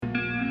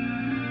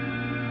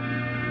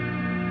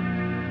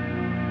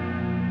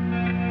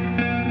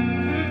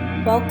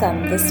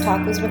Welcome. This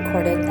talk was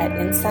recorded at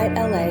Insight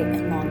LA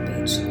in Long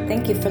Beach.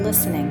 Thank you for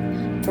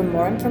listening. For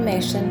more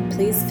information,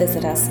 please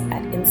visit us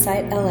at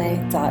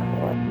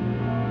insightla.org.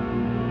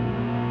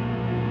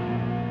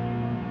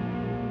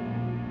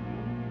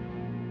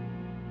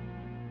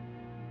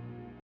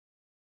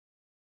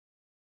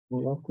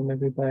 Welcome,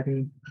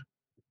 everybody.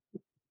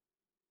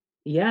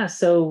 Yeah,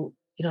 so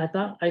I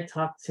thought I'd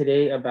talk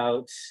today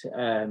about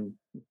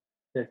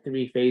the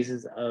three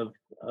phases of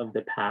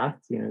the path.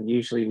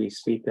 Usually we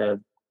speak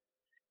of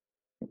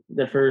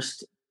the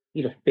first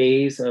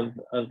phase of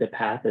the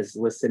path as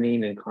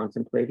listening and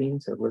contemplating.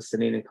 So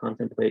listening and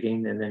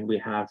contemplating, and then we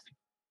have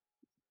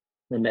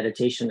the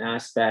meditation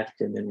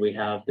aspect, and then we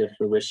have the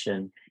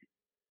fruition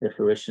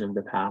of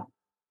the path.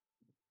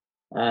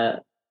 Uh,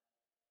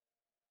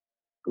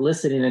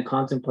 Listening and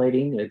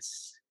contemplating,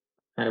 it's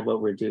kind of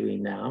what we're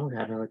doing now. We're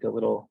having like a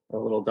little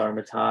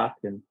Dharma talk,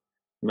 and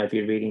you might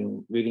be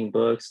reading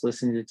books,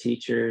 listening to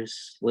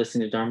teachers,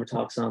 listening to Dharma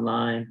talks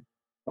online,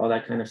 all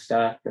that kind of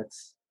stuff.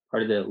 That's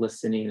part of the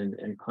listening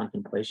and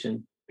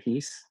contemplation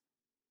piece.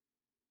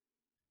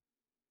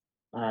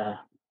 uh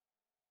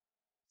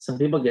some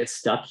people get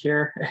stuck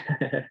here.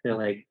 They're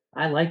like,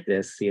 I like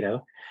this,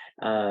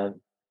 uh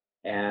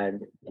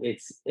and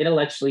it's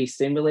intellectually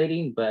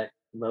stimulating, but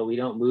we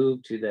don't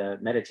move to the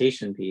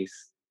meditation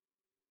piece.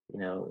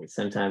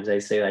 Sometimes I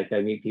say, like, I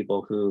meet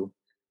people who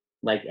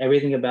like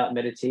everything about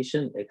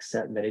meditation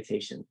except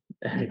meditation,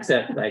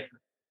 except like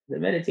the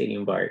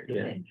meditating part.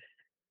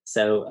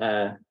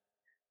 So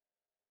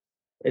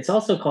it's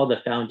also called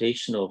the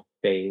foundational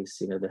phase,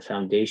 the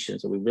foundation.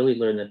 So we really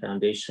learn the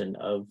foundation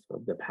of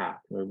the path.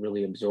 We're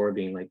really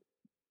absorbing, like,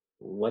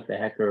 what the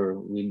heck are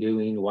we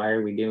doing? Why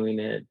are we doing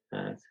it?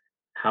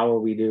 How are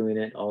we doing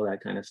it? All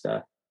that kind of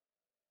stuff.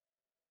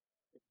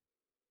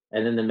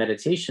 And then the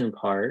meditation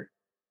part,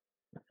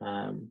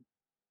 um,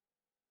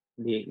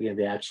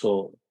 the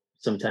actual,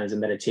 sometimes in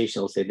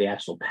meditation will say the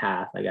actual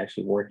path, like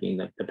actually working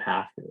the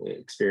path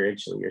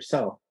experientially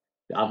yourself.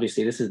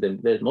 Obviously this is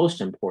the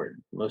most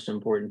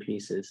important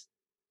piece, is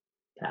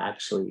to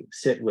actually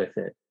sit with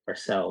it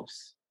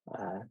ourselves,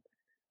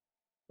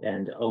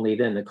 and only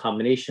then the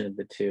combination of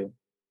the two,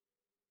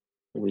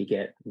 we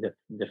get the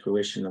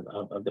fruition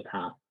of the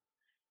path.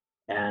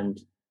 And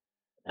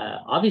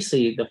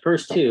obviously the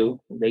first two,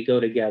 they go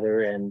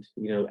together, and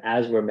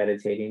as we're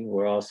meditating,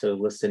 we're also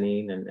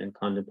listening and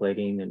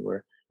contemplating, and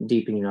we're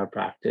deepening our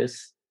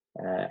practice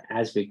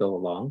as we go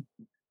along.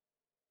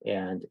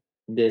 And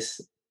this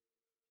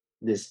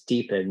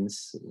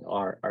deepens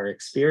our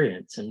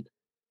experience. And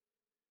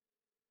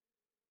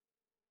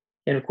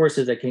of course,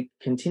 there's a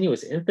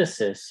continuous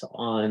emphasis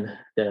on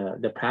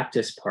the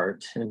practice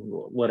part. And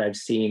what I've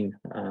seen,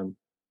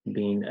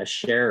 being a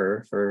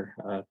sharer for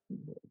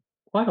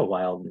quite a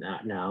while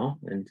now,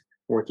 and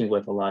working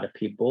with a lot of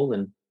people,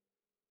 and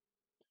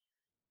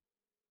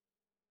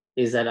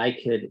is that I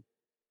could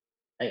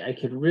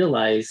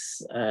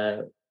realize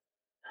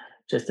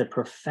just a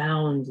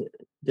profound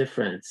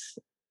difference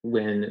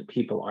when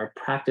people are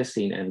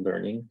practicing and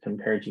learning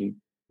compared to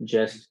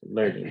just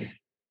learning,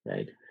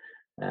 right?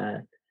 Uh,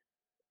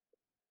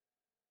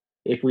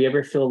 if we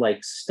ever feel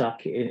like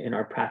stuck in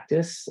our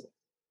practice,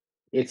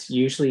 it's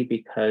usually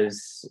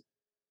because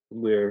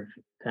we're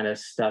kind of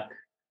stuck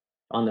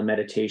on the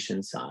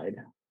meditation side,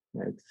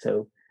 right?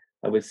 So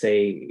I would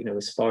say,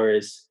 as far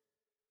as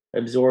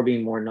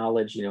absorbing more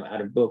knowledge,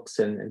 out of books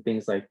and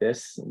things like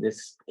this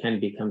can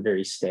become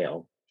very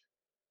stale.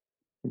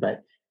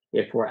 But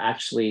if we're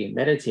actually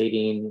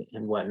meditating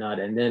and whatnot,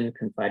 and then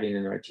confiding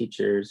in our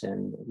teachers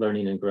and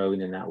learning and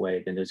growing in that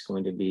way, then there's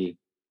going to be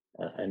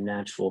a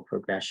natural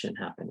progression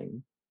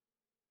happening.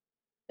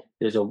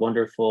 There's a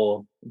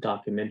wonderful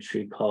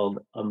documentary called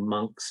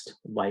Amongst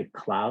White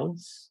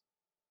Clouds.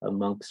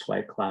 Amongst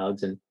White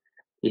Clouds. And,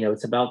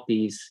 it's about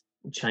these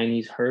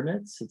Chinese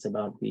hermits. It's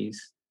about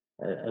these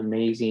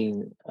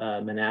amazing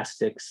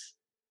monastics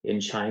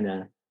in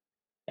China.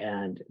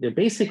 And they're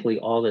basically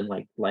all in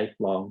like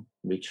lifelong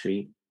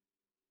retreat.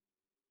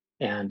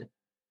 And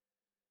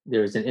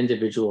there's an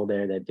individual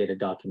there that did a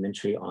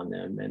documentary on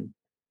them.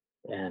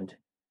 And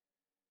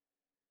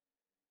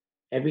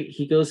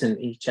he goes and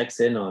he checks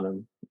in on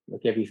them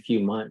like every few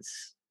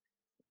months.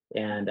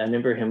 And I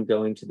remember him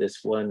going to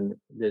this one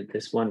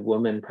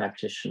woman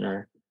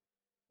practitioner,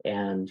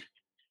 and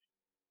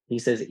he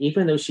says,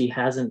 even though she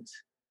hasn't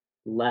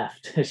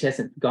left, she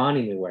hasn't gone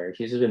anywhere,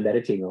 she's just been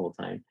meditating the whole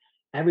time.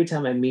 Every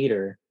time I meet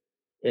her,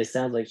 it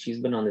sounds like she's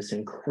been on this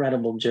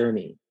incredible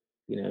journey.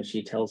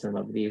 She tells him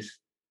of these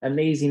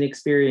amazing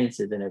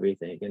experiences and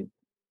everything, and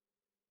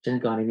she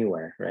hasn't gone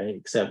anywhere, right?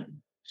 Except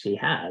she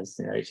has,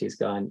 right? She's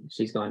gone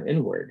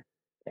inward,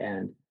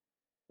 and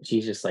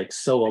she's just like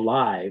so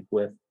alive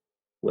with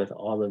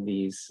all of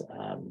these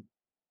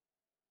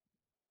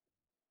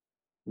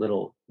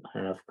little, I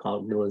don't know if call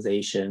it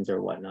realizations or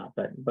whatnot,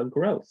 but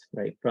growth,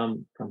 right,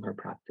 from her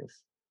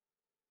practice.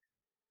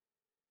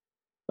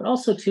 But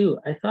also too,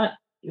 I thought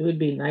it would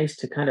be nice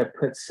to kind of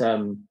put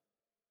some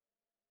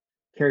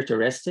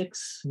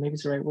characteristics, maybe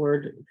it's the right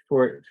word,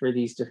 for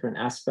these different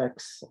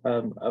aspects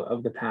of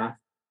the path.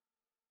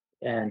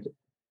 And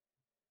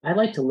I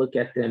like to look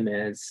at them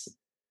as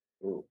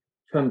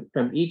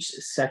from each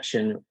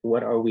section,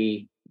 what are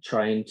we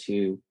trying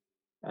to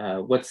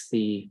what's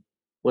the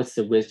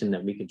wisdom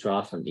that we could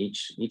draw from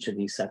each of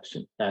these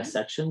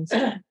sections,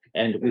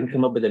 and we can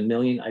come up with a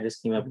million. I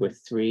just came up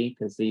with three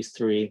because these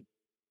three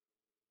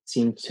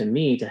seem to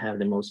me to have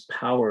the most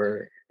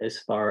power as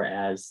far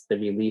as the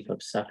relief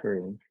of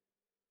suffering,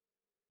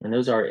 and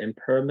those are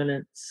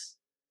impermanence,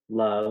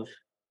 love,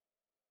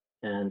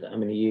 and I'm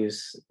going to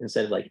use,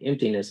 instead of like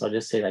emptiness, I'll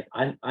just say like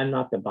I'm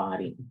not the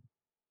body,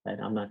 right?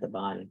 I'm not the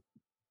body.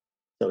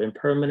 So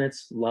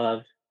impermanence,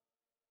 love,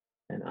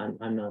 and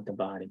I'm not the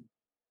body.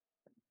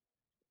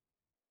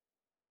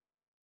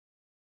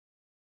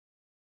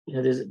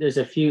 There's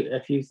a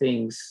few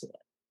things,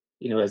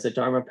 as a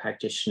Dharma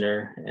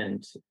practitioner,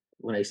 and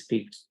when I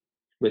speak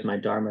with my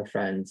Dharma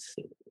friends,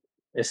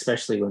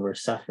 especially when we're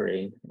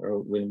suffering or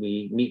when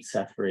we meet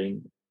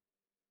suffering,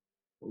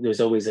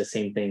 there's always the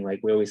same thing. Like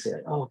we always say,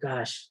 like, "Oh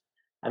gosh,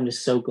 I'm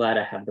just so glad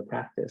I have the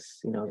practice."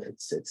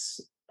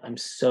 It's I'm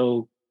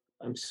so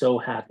I'm so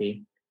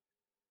happy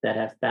that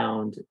I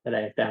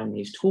found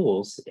these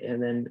tools.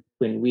 And then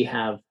when we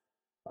have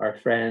our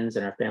friends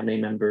and our family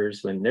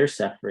members when they're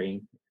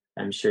suffering,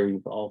 I'm sure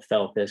you've all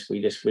felt this.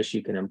 We just wish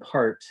you can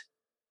impart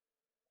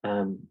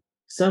um,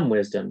 some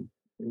wisdom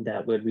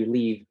that would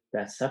relieve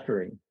that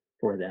suffering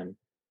for them.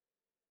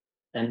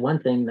 And one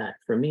thing that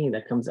for me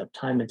that comes up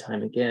time and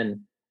time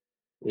again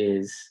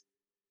is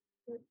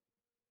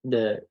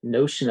the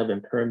notion of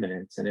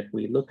impermanence. And if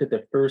we look at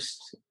the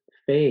first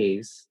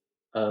phase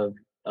of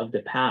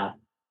the path,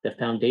 the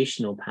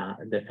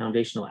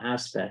foundational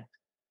aspect,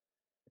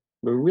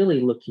 we're really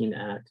looking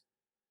at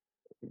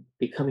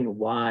becoming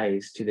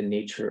wise to the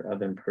nature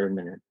of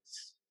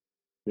impermanence.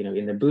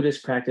 In the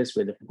Buddhist practice,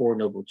 with the Four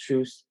Noble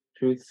Truths,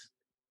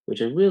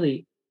 which are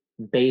really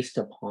based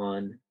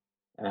upon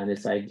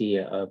this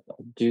idea of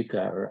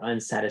dukkha, or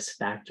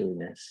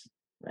unsatisfactoriness,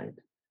 right?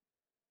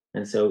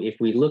 And so, if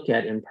we look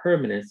at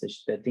impermanence,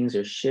 that things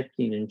are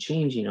shifting and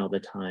changing all the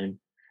time,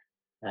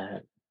 uh,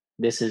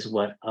 this is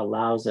what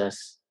allows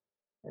us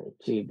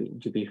to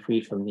be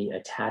free from the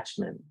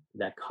attachment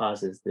that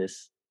causes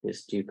this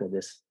dukkha,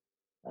 this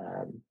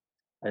um,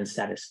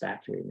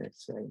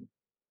 unsatisfactoriness, right?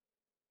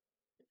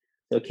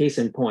 So, case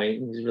in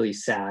point, it was really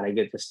sad. I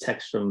get this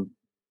text from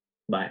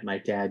my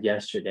dad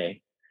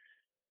yesterday.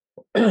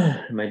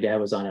 My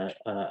dad was on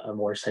a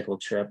motorcycle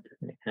trip,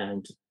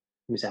 and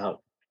he was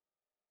out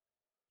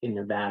in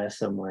Nevada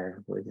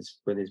somewhere with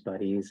his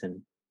buddies,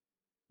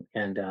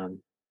 and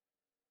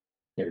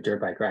they were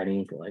dirt bike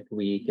riding for like a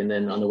week, and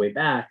then on the way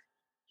back,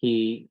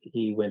 he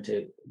went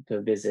to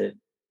visit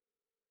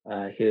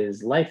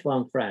his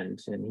lifelong friend,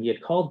 and he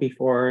had called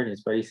before, and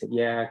his buddy said,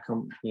 "Yeah,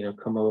 come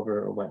over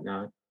or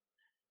whatnot."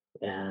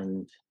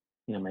 And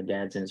my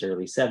dad's in his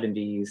early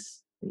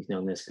 70s. He's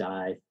known this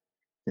guy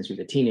since he was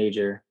a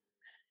teenager,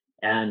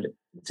 and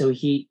so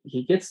he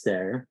gets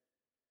there,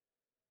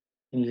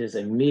 and he says,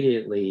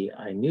 immediately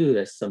I knew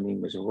that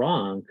something was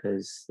wrong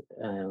because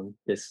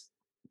this,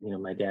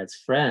 my dad's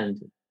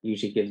friend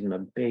usually gives him a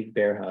big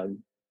bear hug.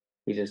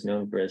 He's just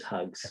known for his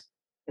hugs.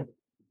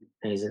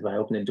 And he said, when I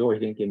opened the door, he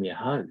didn't give me a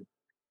hug.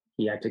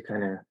 He acted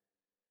kind of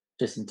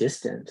just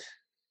distant,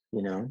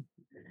 you know.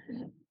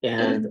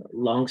 And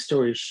long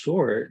story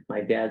short,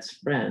 my dad's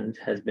friend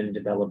has been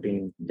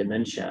developing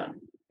dementia,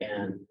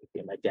 and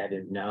my dad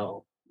didn't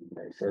know.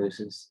 Right? So this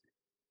is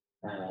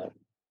uh,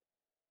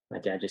 my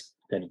dad just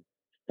kind of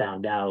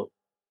found out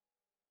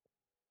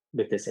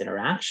with this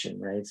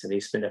interaction, right? So they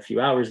spent a few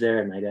hours there,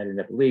 and my dad ended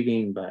up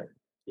leaving,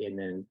 and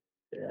then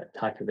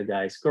talked to the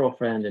guy's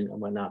girlfriend and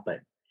whatnot. But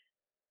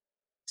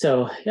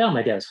so yeah,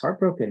 my dad was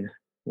heartbroken.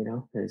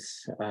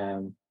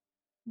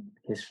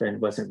 His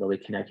friend wasn't really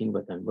connecting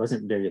with him,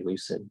 wasn't very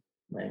lucid,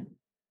 right?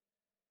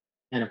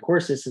 And of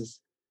course, this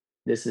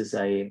is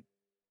an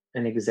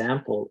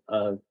example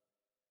of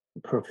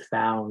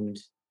profound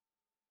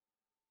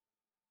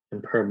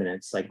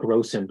impermanence, like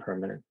gross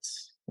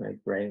impermanence,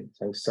 right?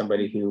 So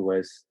somebody who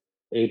was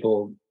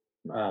able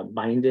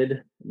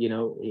minded,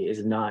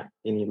 is not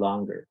any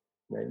longer,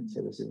 right?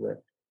 So this is a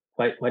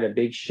quite a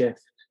big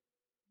shift,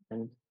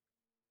 and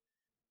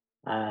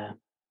uh,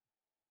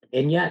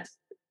 and yet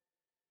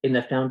in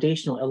the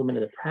foundational element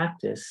of the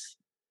practice,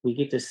 we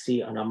get to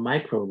see on a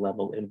micro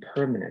level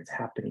impermanence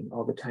happening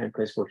all the time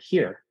because we're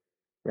here,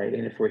 right?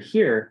 And if we're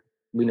here,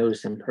 we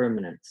notice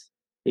impermanence.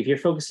 If you're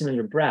focusing on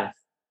your breath,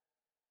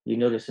 you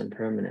notice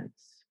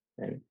impermanence,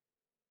 right?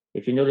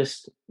 If you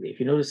notice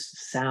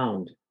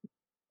sound,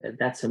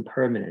 that's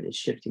impermanent. It's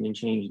shifting and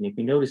changing. If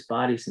you notice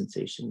body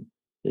sensation,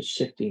 it's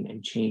shifting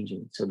and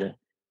changing. So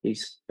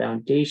these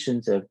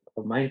foundations of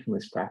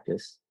mindfulness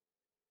practice,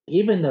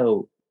 even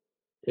though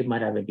it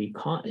might not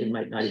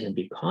even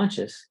be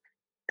conscious,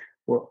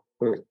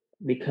 we're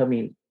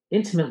becoming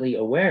intimately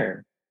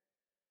aware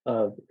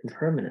of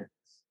impermanence.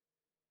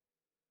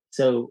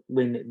 So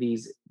when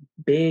these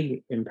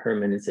big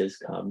impermanences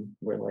come,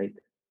 we're like,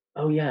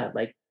 oh yeah,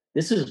 like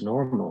this is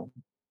normal.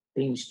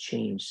 Things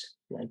change.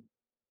 Like,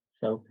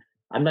 so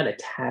I'm not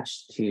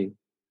attached to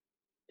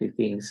to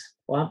things.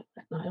 Well,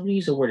 I don't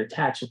use the word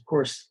attached. Of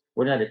course,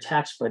 we're not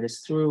attached, but it's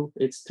through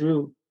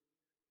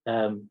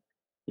um,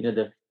 you know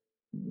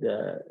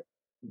the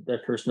the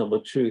First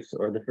Noble Truth,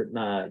 or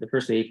the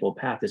First Eightfold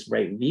Path, this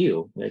right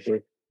view. Like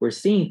we're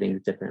seeing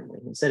things differently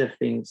instead of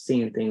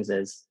seeing things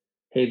as,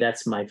 hey,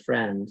 that's my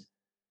friend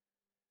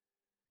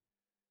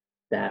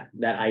that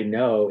I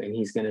know, and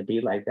he's going to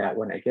be like that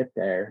when I get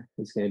there.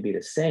 He's going to be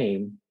the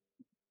same,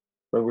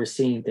 but we're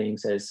seeing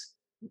things as,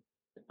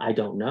 I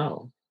don't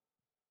know.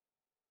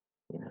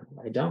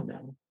 I don't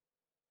know.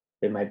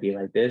 It might be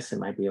like this, it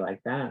might be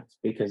like that,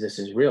 because this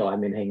is real. I've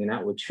been hanging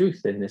out with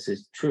truth, and this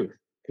is truth.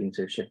 Things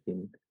are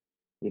shifting,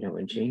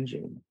 and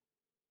changing.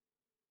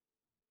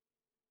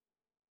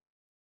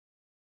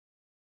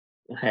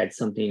 I had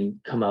something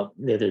come up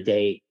the other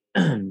day.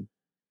 I'm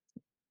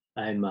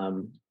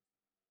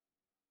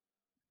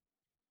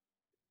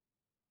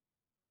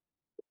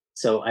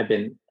so I've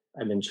been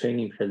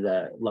training for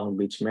the Long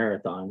Beach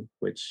Marathon,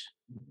 which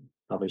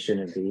probably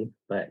shouldn't be,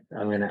 but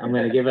I'm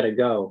gonna give it a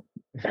go.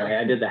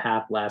 I did the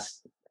half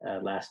last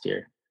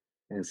year,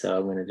 and so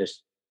I'm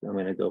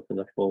gonna go for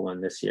the full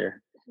one this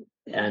year.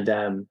 And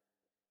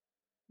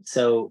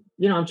so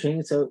I'm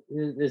training. So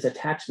there's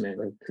attachment,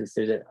 like, because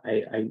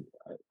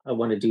I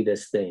want to do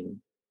this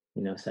thing,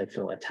 so I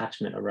feel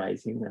attachment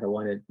arising that I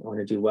want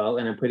to do well,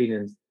 and I'm putting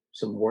in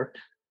some work.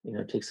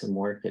 Take some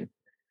work, and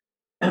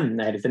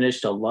I had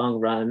finished a long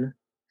run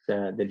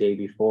the day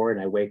before,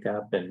 and I wake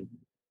up and,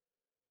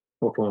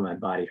 well, for one, my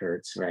body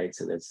hurts, right?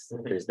 So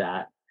there's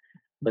that.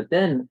 But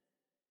then,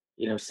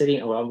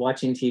 sitting or I'm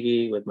watching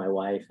TV with my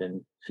wife,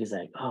 and she's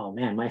like, "Oh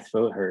man, my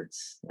throat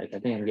hurts. Like, I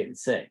think I'm getting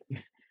sick."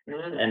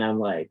 And I'm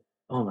like,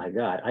 "Oh my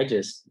God, I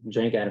just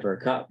drank out of her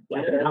cup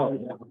like an hour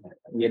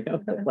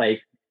ago,"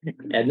 like,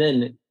 and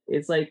then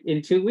it's like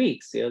in 2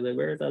 weeks, the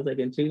marathon's like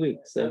in 2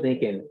 weeks. So I'm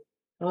thinking,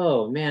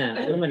 oh man,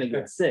 I'm gonna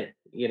get sick,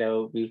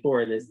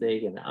 before this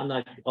thing, and I'm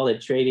not all the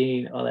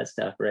training, all that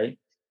stuff, right?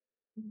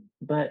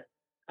 But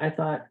I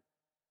thought,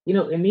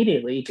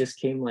 immediately it just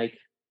came like,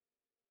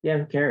 yeah,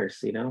 who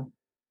cares,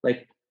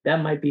 Like,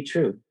 that might be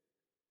true.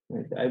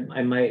 Like,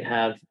 I might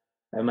have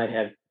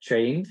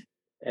trained,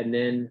 and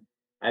then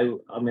I'm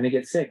gonna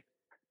get sick,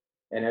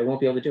 and I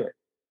won't be able to do it,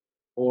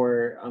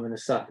 or I'm gonna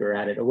sucker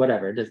at it, or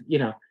whatever. Just,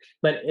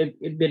 but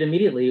but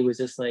immediately it was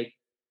just like,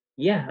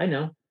 yeah, I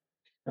know,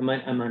 I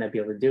might not be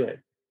able to do it.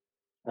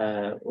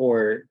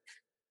 Or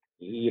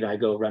I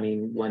go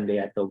running one day,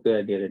 I feel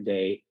good. The other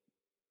day,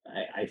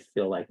 I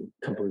feel like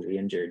completely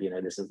injured.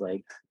 This is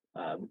like,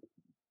 um,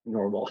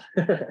 normal.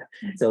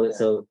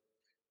 So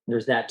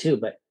there's that too.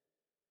 But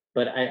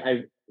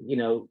I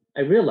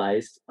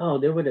realized, oh,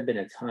 there would have been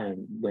a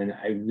time when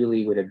I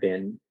really would have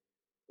been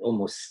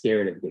almost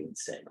scared of getting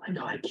sick. Like,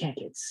 oh, I can't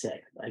get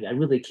sick. Like, I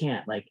really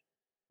can't. Like,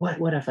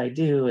 what if I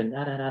do? And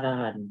da da da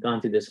da, and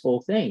gone through this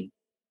whole thing.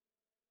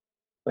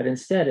 But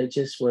instead, it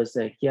just was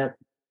like, yep,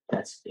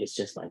 it's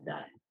just like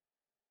that.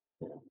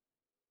 You know,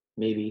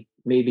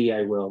 maybe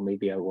I will,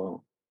 maybe I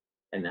won't,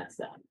 and that's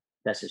that.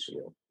 That's just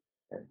real.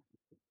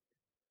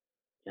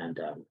 And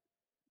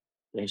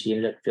and she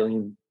ended up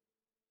feeling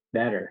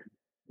better,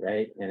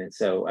 right?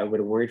 So I would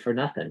have worried for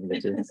nothing,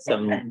 which is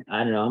some,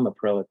 I don't know. I'm a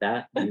pro at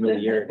that.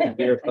 You're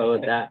a pro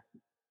at that.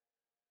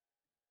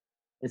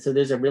 And so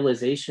there's a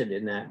realization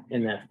in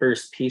that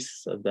first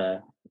piece of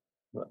the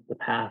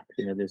path.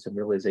 There's a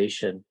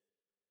realization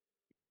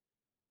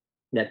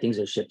that things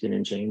are shifting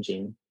and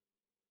changing,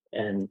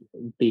 and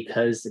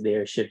because they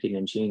are shifting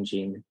and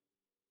changing,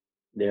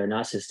 they are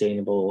not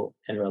sustainable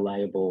and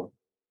reliable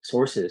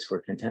sources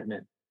for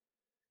contentment.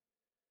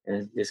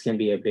 And this can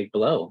be a big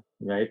blow,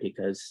 right?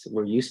 Because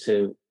we're used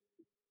to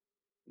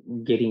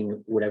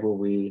getting whatever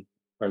we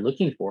are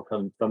looking for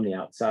from the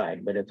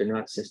outside, but if they're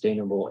not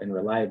sustainable and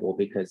reliable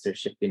because they're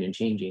shifting and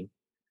changing,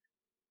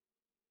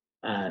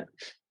 uh,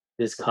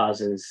 this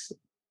causes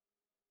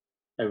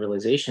a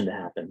realization to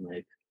happen.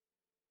 Like,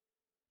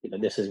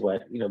 this is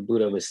what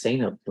Buddha was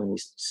saying of when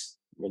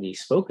he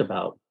spoke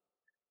about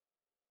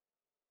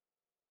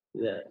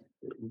the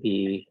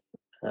the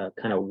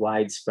kind of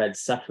widespread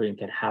suffering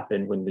can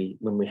happen when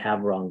we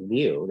have wrong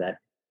view. That,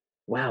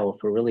 wow,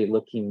 if we're really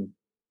looking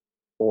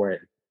for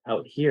it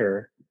out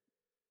here,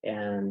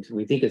 and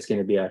we think it's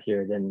going to be out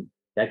here, then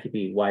that could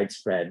be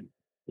widespread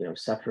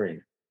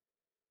suffering.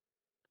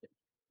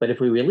 But if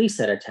we release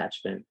that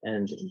attachment,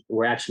 and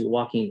we're actually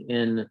walking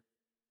in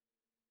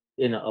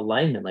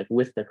alignment, like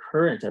with the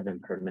current of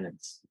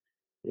impermanence.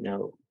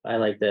 I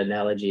like the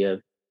analogy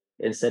of,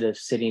 instead of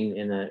sitting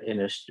in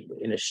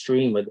a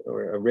stream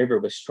or a river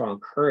with strong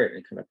current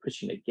and kind of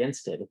pushing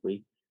against it, if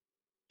we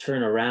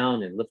turn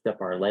around and lift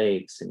up our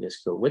legs and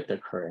just go with the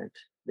current,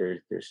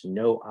 there's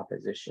no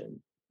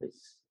opposition.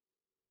 It's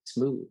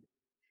smooth,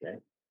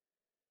 right?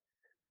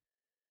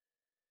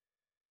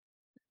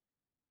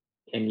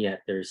 And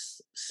yet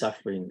there's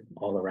suffering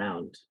all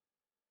around,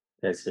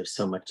 because there's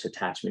so much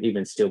attachment,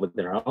 even still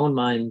within our own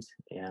mind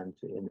and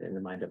in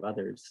the mind of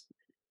others.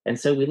 And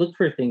so we look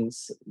for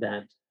things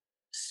that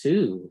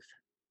soothe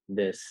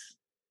this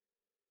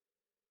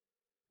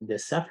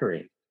this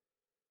suffering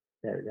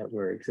that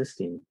we're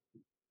existing.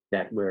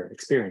 that we're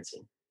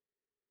experiencing.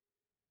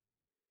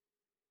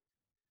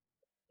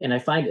 And I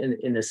find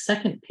in the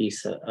second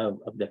piece of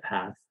the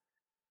path,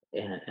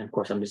 and of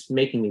course I'm just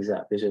making these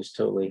up, these are just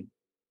totally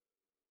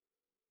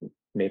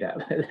made up.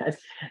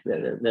 That's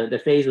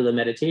the phase of the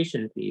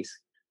meditation piece.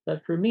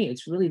 But for me,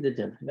 it's really the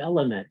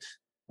development.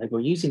 Like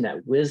we're using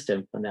that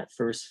wisdom from that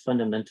first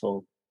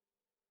fundamental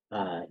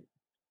uh,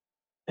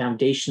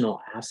 foundational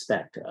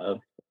aspect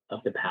of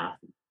the path.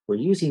 We're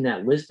using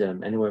that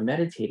wisdom and we're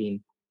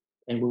meditating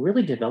and we're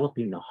really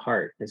developing the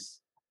heart.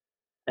 Because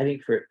I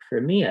think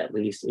for me at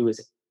least, it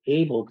was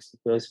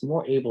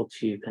more able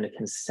to kind of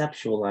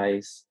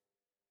conceptualize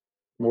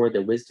more of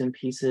the wisdom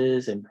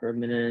pieces and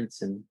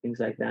permanence and things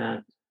like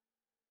that.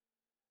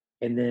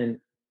 And then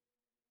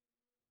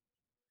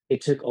it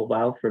took a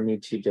while for me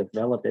to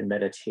develop in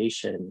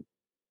meditation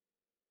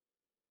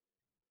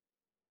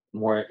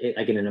more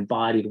like in an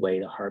embodied way,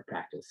 the heart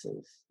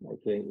practices, like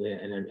in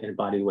an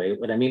embodied way.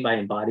 What I mean by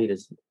embodied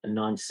is a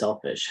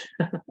non-selfish,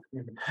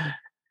 Mhm.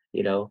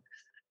 you know.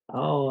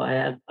 Oh,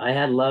 I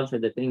had love for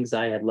the things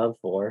I had love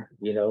for,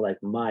 like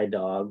my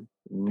dog,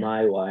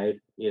 my wife,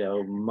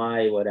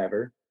 my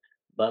whatever.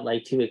 But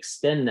like to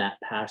extend that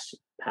past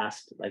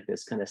like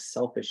this kind of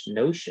selfish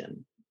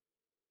notion,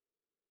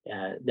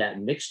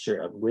 that mixture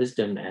of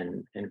wisdom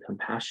and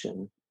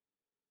compassion,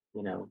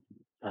 you know,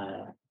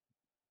 uh,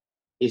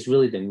 is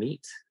really the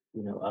meat,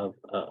 of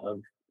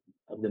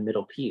the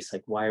middle piece.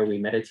 Like, why are we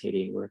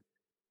meditating? We're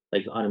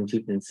like Autumn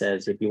Tupin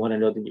says, if you want to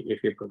know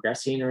if you're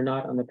progressing or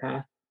not on the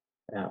path,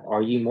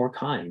 are you more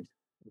kind?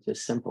 It's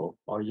just simple.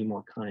 Are you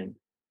more kind?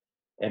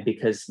 And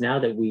because now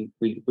that we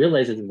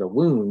realize that there's a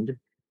wound,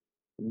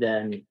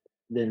 then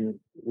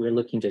we're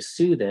looking to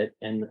soothe it,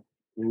 and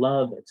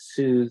love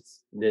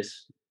soothes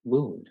this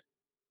wound,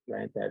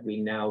 right? That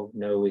we now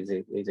know is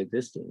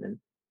existing.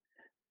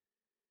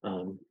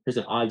 And there's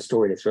an odd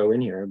story to throw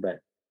in here, but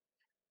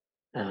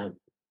I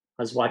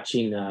was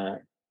watching.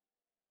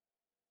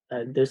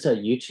 There's a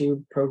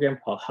YouTube program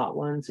called Hot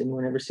Ones.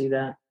 Anyone ever see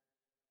that?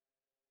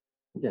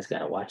 You guys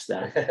gotta watch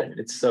that.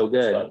 It's so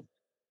good. fun.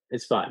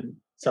 It's fun.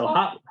 So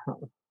hot.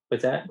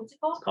 What's that? What's it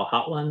called? It's called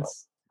Hot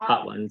Ones.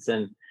 Hot Ones,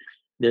 and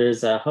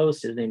there's a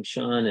host. His name's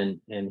Sean,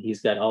 and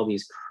he's got all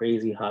these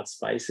crazy hot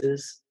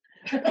spices,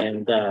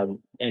 and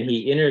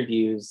he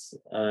interviews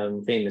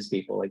famous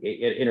people like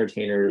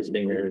entertainers,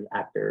 singers,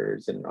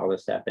 actors, and all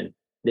this stuff, and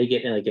they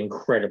get like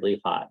incredibly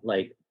hot,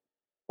 like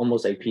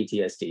almost like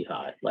PTSD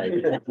hot, like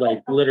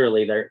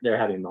literally they're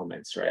having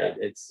moments, right?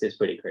 Yeah. It's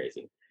pretty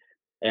crazy,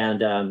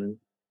 and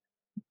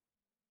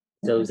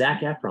so Zac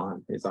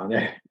Efron is on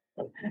there,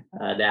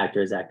 the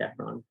actor Zac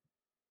Efron,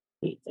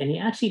 and he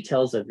actually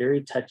tells a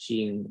very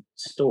touching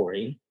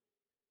story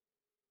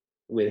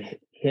with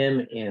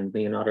him and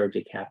Leonardo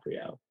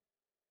DiCaprio.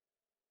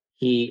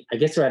 I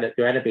guess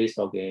they're at a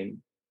baseball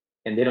game,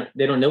 and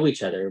they don't know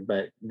each other,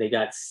 but they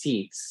got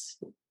seats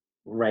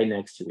right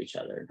next to each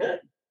other,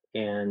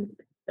 and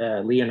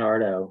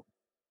Leonardo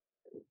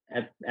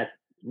at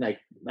like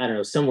I don't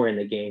know, somewhere in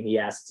the game, he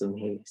asks him,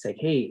 he's like,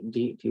 "Hey,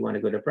 do you want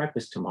to go to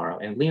breakfast tomorrow?"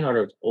 And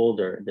Leonardo's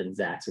older than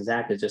Zach, so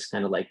Zach is just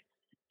kind of like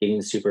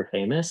getting super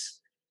famous,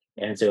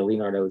 and so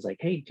Leonardo was like,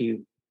 "Hey,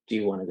 do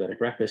you want to go to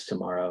breakfast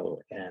tomorrow?"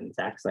 And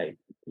Zach's like,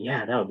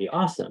 "Yeah, that would be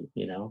awesome."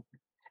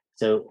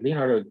 So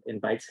Leonardo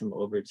invites him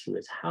over to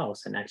his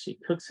house and actually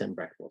cooks him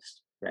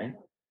breakfast, right?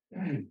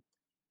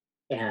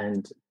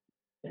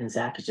 And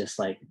Zach is just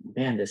like,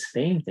 man, this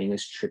fame thing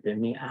is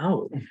tripping me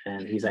out.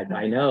 And he's like,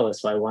 I know.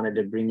 That's why I wanted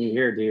to bring you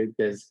here, dude,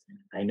 because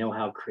I know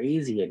how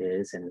crazy it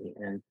is. And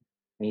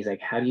he's like,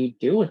 how do you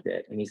deal with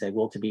it? And he's like,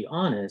 well, to be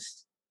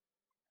honest,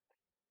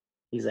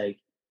 he's like,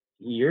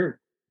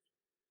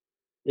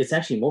 it's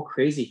actually more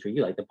crazy for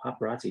you. Like the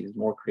paparazzi is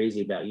more crazy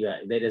about you.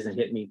 That doesn't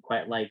hit me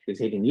quite like it's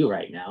hitting you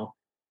right now.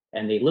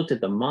 And they looked at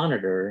the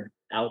monitor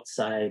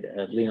outside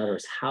of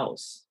Leonardo's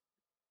house,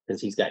 because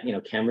he's got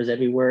cameras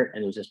everywhere,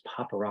 and it was just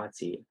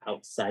paparazzi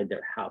outside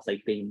their house.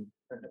 Like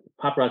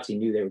paparazzi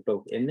knew they were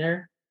both in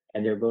there,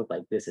 and they're both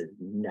like, "This is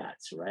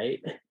nuts,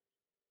 right?"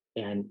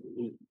 And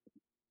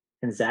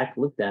and Zach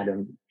looked at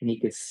him, and he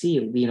could see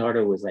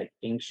Leonardo was like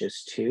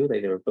anxious too.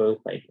 Like they were both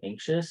like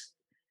anxious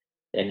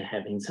and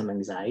having some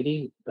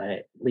anxiety.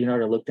 But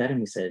Leonardo looked at him.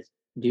 He says,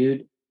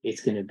 "Dude,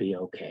 it's gonna be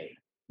okay.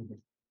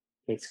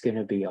 It's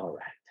gonna be all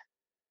right."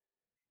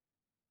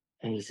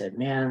 And he said,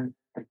 "Man,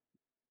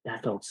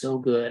 that felt so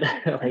good."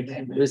 Like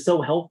it was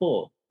so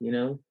helpful,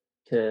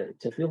 to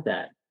feel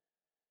that.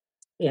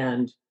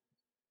 And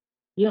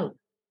you know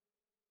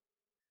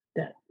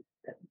that,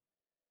 that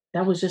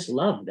that was just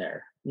love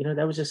there.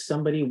 That was just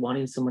somebody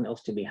wanting someone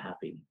else to be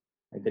happy,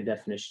 like the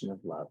definition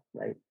of love,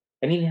 right?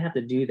 And he didn't have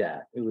to do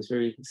that. It was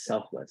very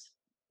selfless.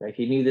 Like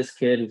he knew this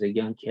kid was a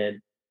young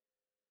kid.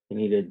 He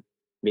needed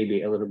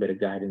maybe a little bit of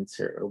guidance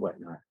or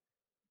whatnot.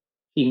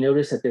 He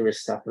noticed that they were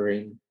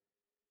suffering,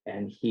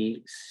 and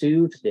he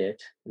soothed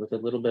it with a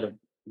little bit of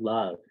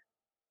love,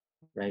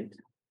 right?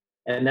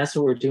 And that's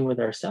what we're doing with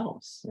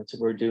ourselves. That's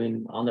what we're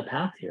doing on the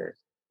path here.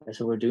 That's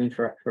what we're doing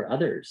for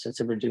others. That's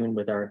what we're doing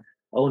with our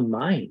own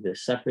mind. The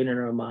suffering in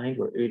our mind,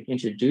 we're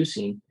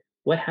introducing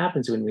what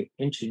happens when we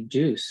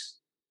introduce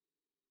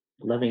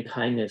loving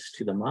kindness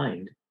to the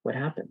mind? What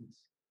happens?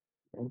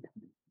 Right?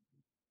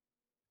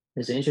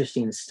 There's an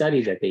interesting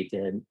study that they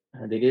did.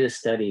 They did a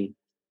study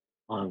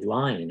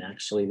online,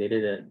 actually. They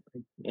did a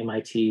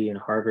MIT and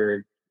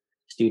Harvard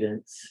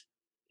students.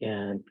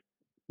 And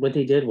what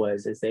they did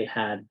was is they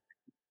had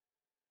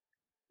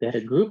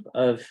a group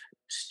of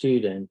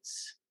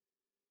students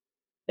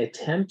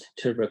attempt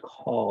to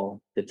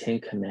recall the Ten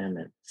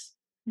Commandments.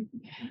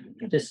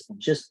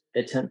 Just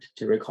attempt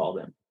to recall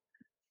them.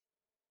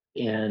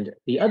 And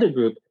the other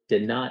group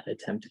did not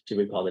attempt to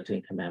recall the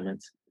Ten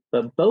Commandments,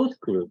 but both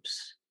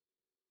groups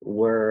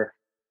were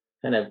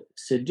kind of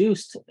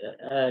seduced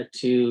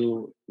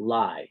to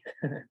lie.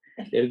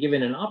 They were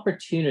given an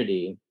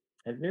opportunity,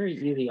 a very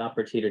easy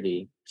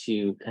opportunity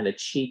to kind of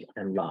cheat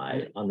and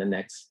lie on the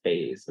next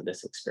phase of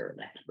this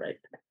experiment, right?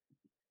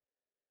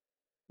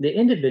 The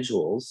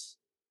individuals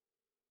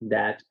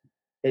that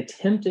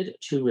attempted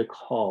to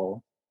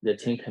recall the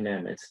Ten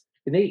Commandments,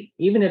 they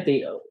even if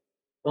they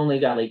only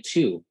got like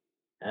two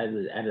out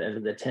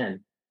of the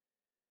 10,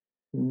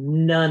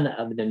 none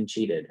of them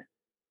cheated.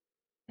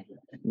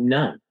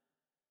 None.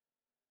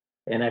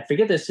 And I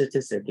forget the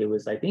statistic.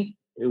 I think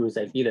it was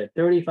like either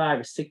 35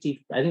 or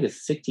 60, I think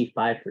it's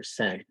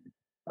 65%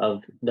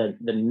 of the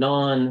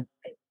non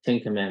Ten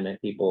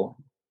Commandment people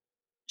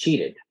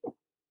cheated.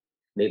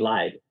 They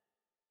lied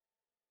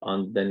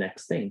on the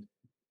next thing.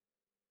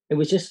 It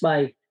was just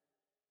by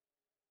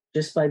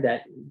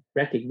that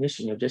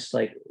recognition of just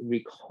like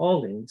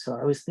recalling. So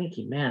I was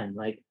thinking, man,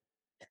 like,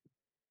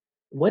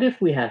 what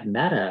if we have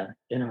meta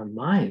in our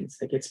minds?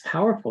 Like, it's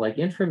powerful. Like,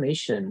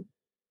 information,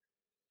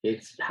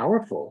 it's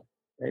powerful,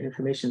 right?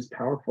 Information is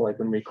powerful. Like,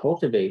 when we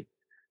cultivate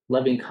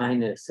loving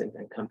kindness and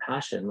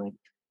compassion, like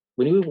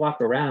when we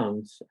walk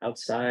around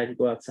outside,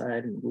 go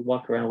outside and we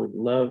walk around with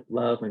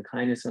love and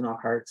kindness in our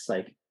hearts,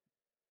 like,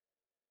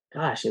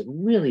 gosh, it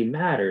really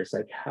matters,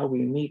 like how we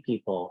meet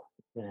people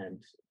and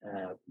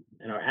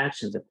and our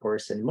actions, of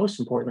course, and most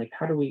importantly, like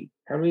how do we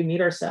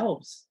meet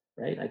ourselves,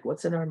 right? Like,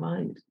 what's in our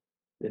mind,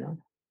 you know?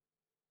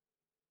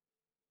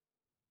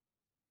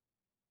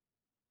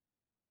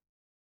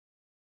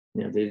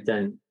 They've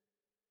done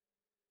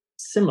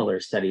similar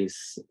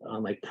studies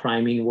on like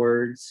priming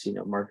words.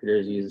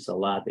 Marketers use this a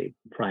lot. They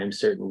prime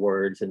certain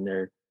words in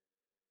their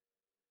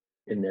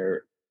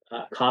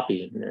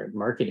copy, in their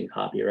marketing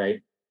copy,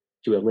 right,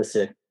 to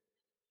elicit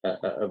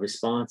a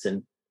response.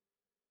 And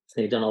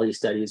they've done all these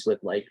studies with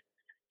like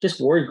just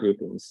word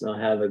groupings. They'll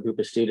have a group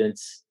of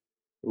students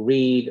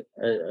read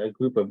a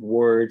group of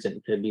words, and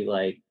it could be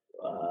like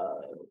uh,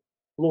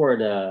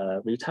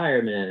 Florida,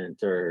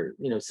 retirement, or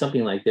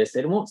something like this.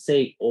 They won't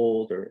say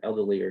old or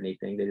elderly or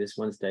anything. They just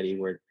one study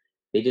where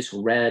they just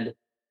read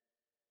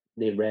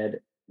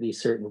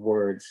these certain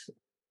words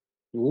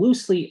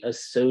loosely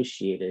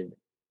associated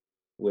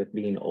with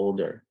being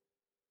older,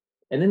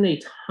 and then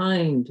they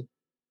timed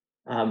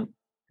um,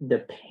 the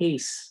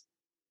pace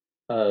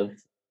of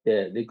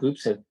the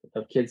groups of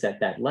kids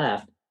that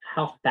left.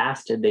 How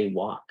fast did they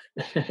walk?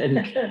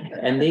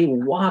 And they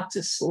walked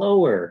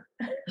slower.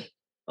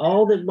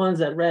 All the ones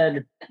that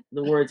read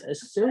the words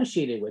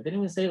associated with, they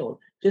didn't even say old,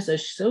 just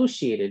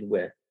associated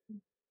with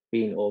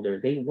being older,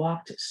 they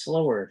walked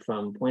slower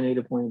from point A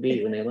to point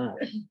B when they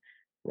left,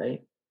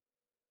 right?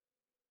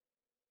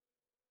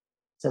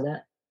 So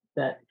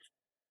that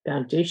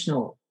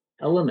foundational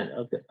element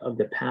of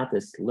the path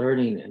is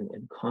learning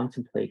and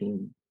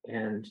contemplating,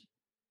 and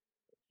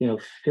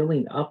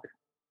filling up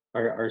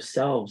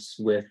ourselves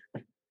with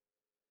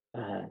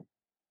uh,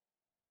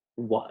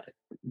 wi-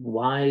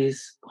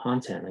 wise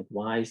content, like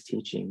wise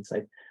teachings,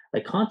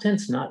 like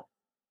content's not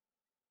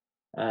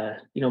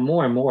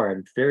more and more.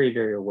 I'm very,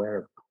 very aware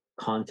of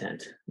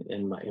content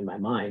in my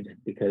mind,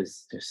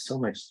 because there's so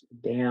much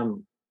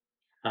damn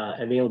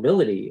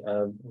availability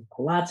of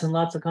lots and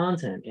lots of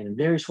content in a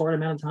very short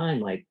amount of time.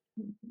 Like,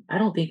 I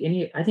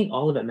think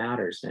all of it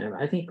matters, man.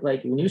 I think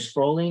like when you're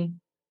scrolling,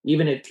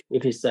 even if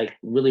it's like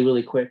really,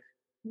 really quick,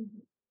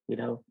 you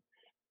know,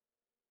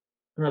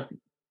 I don't know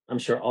I'm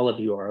sure all of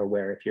you are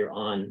aware, if you're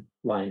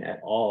online at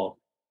all,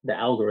 the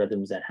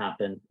algorithms that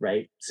happen,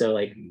 right? So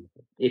like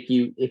if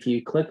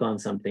you click on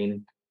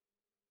something,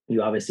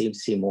 you obviously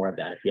see more of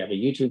that. If you have a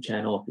YouTube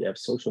channel, if you have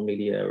social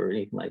media or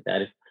anything like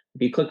that, if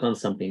you click on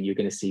something, you're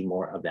going to see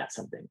more of that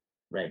something,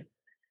 right?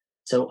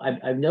 So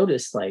I've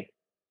noticed like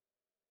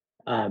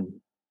um,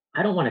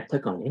 I don't want to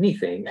click on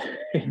anything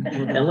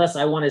unless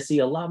I want to see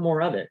a lot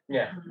more of it.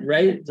 Yeah.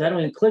 Right. So I don't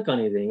even click on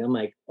anything. I'm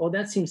like, oh,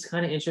 that seems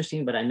kind of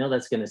interesting, but I know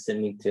that's going to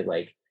send me to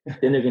like,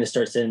 then they're going to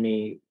start sending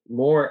me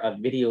more of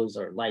videos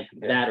or like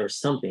that or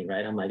something.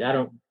 Right. I'm like,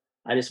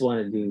 I just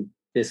want to do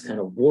this kind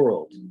of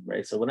world.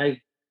 Right. So when I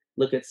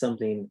look at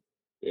something,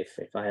 if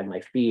I have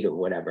my feed or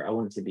whatever, I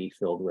want it to be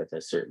filled with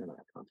a certain amount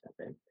of content.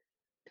 Right.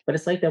 But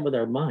it's like that with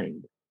our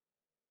mind.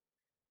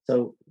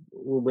 So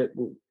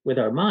with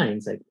our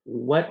minds, like,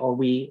 what are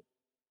we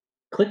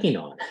clicking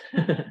on?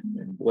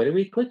 What are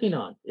we clicking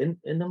on in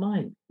the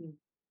mind,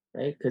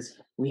 right? Because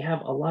we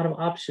have a lot of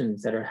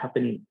options that are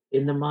happening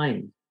in the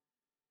mind,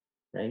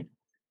 right?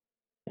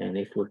 And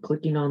if we're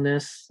clicking on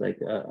this, like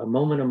a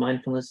moment of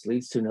mindfulness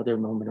leads to another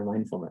moment of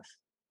mindfulness,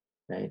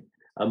 right?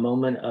 A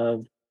moment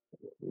of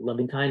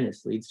loving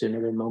kindness leads to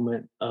another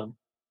moment of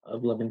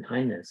loving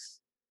kindness,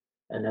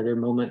 another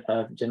moment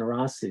of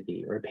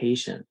generosity or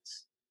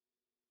patience.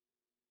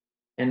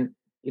 And,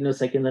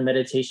 it's like in the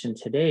meditation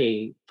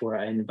today, where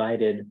I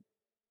invited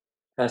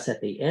us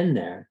at the end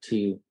there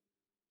to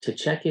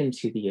check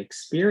into the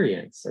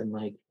experience and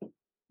like,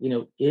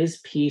 is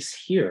peace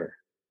here?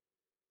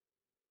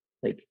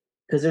 Like,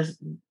 because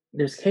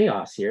there's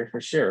chaos here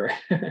for sure.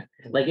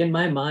 Like in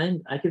my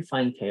mind, I could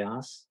find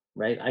chaos,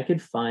 right? I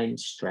could find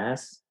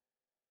stress,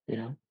 you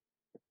know,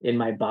 in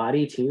my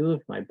body too.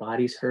 If my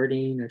body's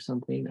hurting or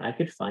something, I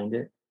could find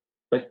it.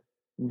 But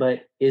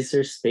but is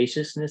there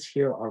spaciousness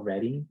here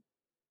already?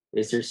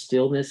 Is there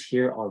stillness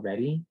here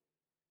already?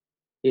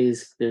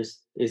 Is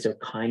there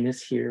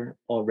kindness here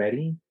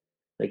already?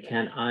 Like,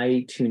 can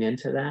I tune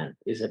into that?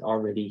 Is it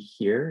already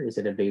here? Is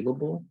it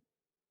available?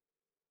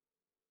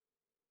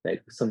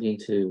 Like something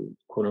to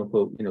quote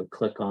unquote,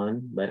 click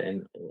on, but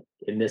in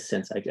this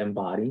sense, like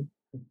embody,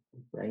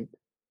 right?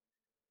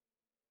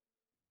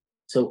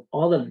 So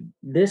all of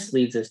this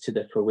leads us to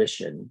the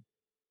fruition,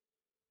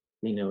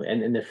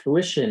 and the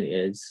fruition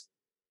is,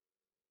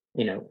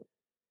 you know,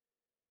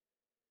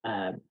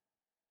 uh,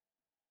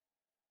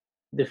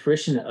 the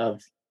fruition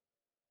of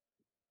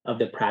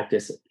the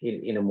practice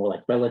in a more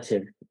like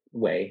relative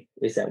way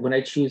is that when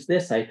I choose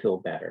this, I feel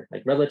better.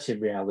 Like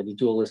relative reality,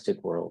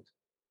 dualistic world.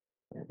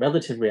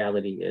 Relative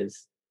reality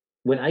is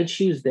when I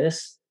choose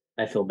this,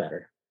 I feel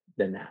better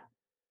than that.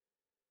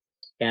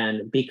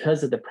 And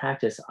because of the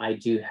practice, I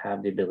do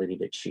have the ability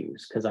to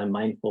choose because I'm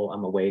mindful,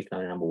 I'm awake,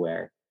 and I'm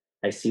aware.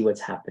 I see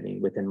what's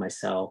happening within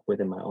myself,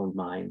 within my own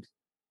mind.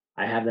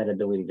 I have that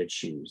ability to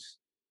choose,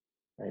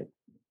 right?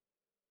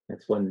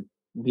 That's one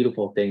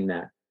beautiful thing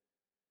that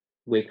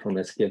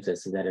wakefulness gives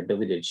us is that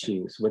ability to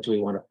choose. What do we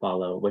want to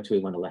follow? What do we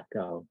want to let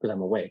go? Because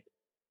I'm awake.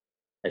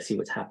 I see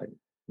what's happening.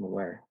 I'm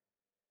aware,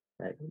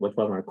 right? What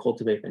do I want to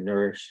cultivate and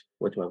nourish?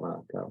 What do I want to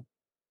let go?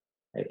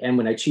 Right? And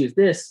when I choose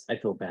this, I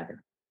feel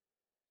better,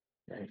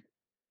 right?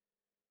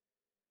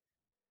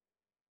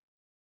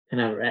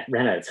 And I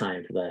ran out of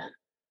time for the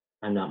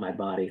I'm not my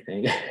body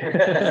thing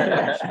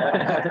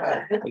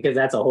because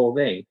that's a whole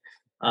thing.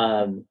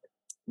 Um,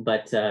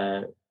 but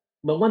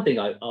one thing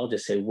I'll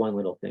just say one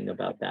little thing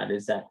about that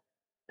is that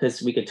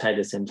because we could tie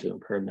this into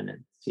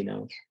impermanence,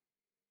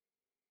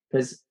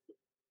 because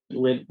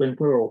when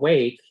we're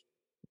awake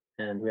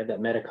and we have that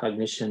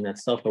metacognition, that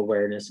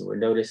self-awareness, and we're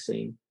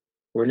noticing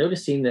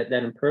that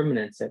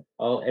impermanence, that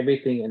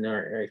everything in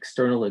our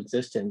external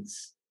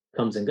existence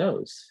comes and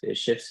goes, it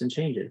shifts and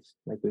changes,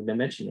 like we've been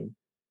mentioning.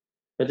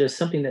 But there's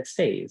something that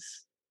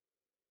stays,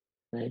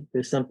 right?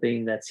 There's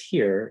something that's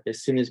here.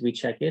 As soon as we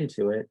check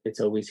into it, it's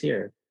always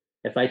here.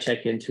 If I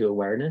check into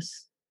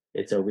awareness,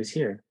 it's always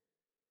here,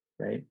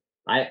 right?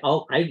 I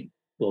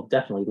will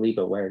definitely leave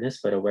awareness,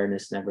 but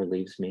awareness never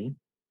leaves me.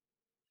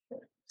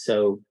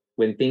 So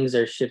when things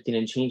are shifting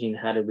and changing,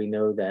 how do we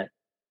know that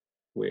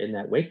we're in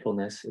that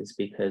wakefulness? Is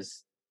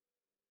because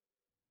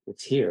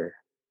it's here,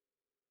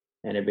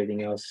 and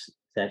everything else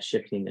that's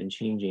shifting and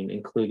changing,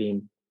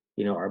 including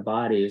our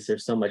bodies.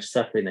 There's so much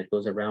suffering that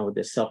goes around with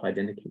this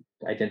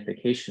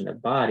identification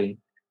of body,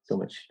 so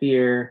much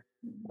fear,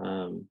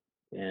 and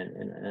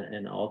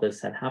all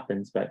this that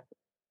happens. But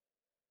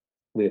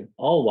we've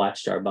all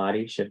watched our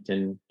body shift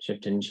and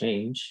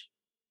change,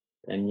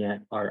 and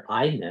yet our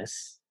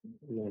I-ness,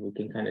 we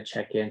can kind of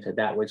check into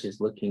that which is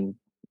looking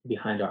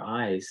behind our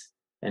eyes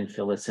and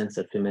feel a sense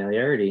of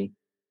familiarity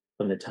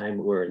from the time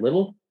we were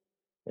little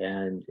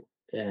and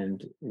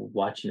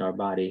watching our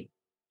body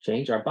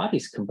change. Our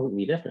body's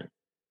completely different,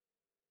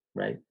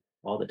 right?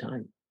 All the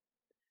time.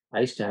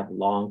 I used to have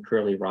long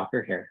curly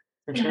rocker hair.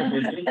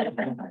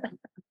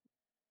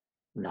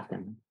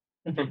 Nothing.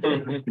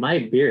 My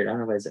beard, I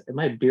don't know if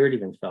my beard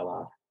even fell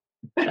off.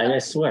 I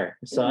swear.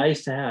 So I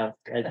used to have,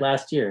 like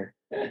last year,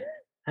 I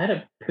had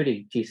a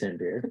pretty decent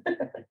beard.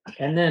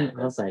 And then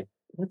I was like,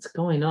 what's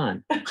going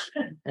on?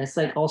 And it's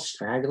like all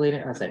straggly.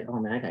 I was like, oh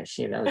man, I got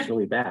shaved. That was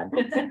really bad.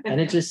 And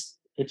it just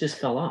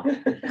fell off.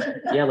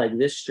 Yeah, like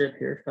this strip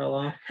here fell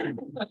off. And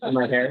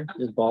my hair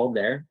just bald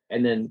there.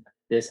 And then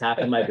this half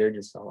of my beard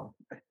just fell off.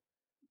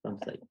 So I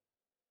was like,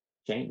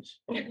 change,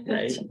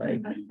 right?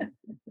 Like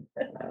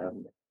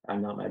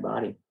I'm not my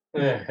body.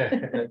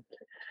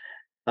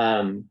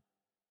 um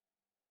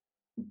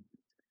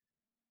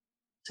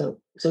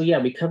so yeah,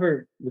 we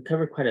cover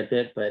quite a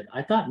bit, but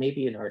I thought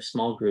maybe in our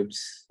small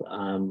groups,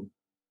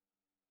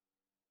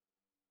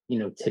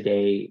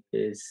 today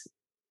is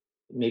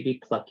maybe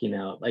plucking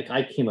out, like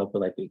I came up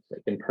with like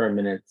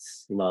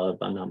impermanence, love,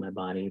 I'm not my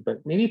body,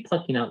 but maybe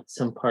plucking out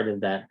some part of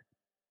that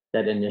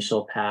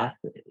initial path.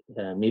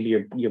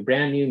 Maybe you're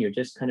brand new and you're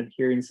just kind of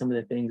hearing some of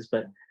the things,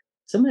 but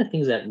some of the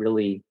things that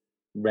really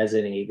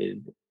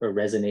resonated or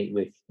resonate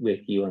with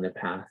you on the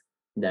path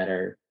that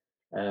are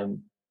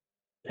um,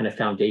 kind of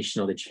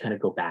foundational that you kind of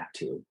go back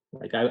to.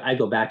 Like I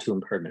go back to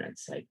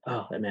impermanence, like,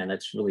 oh man,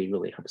 that's really,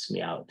 really helps me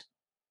out.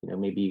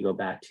 Maybe you go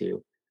back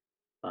to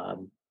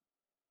um,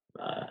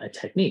 a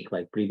technique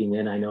like breathing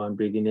in. I know I'm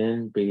breathing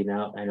in, breathing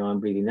out. I know I'm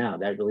breathing out.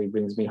 That really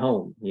brings me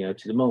home, to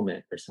the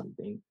moment or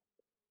something.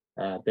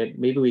 But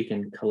maybe we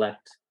can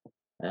collect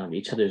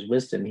each other's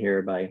wisdom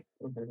here by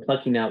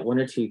plucking out one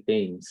or two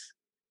things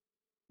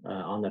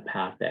on the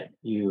path that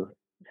you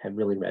have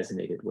really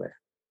resonated with.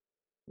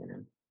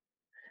 You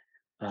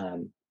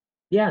know,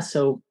 yeah.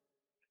 So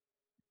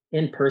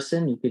in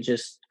person, you could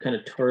just kind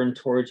of turn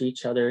towards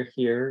each other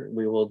here.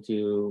 We will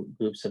do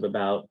groups of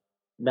about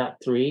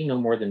three, no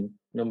more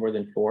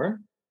than four,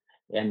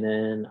 and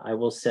then I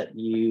will set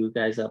you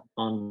guys up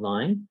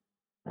online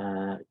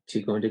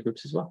to go into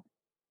groups as well.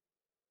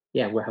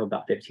 Yeah, we'll have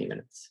about 15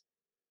 minutes.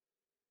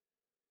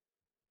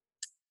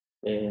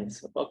 And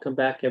so welcome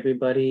back,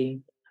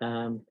 everybody.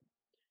 Yeah,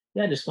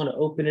 I just want to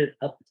open it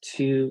up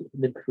to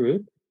the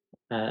group.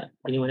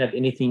 Anyone have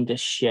anything to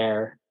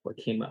share what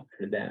came up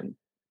for them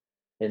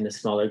in the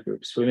smaller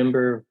groups?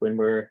 Remember when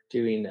we're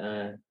doing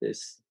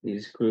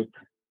these group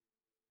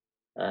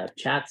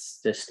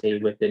chats, to stay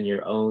within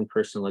your own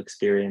personal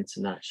experience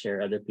and not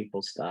share other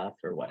people's stuff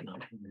or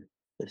whatnot.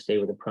 To stay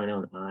with the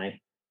pronoun I.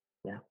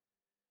 Yeah.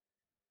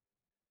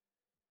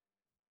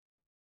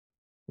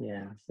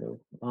 Yeah.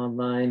 So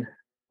online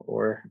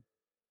or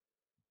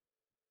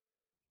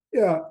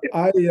Yeah,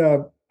 I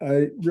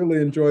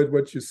really enjoyed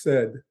what you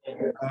said.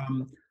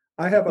 Um,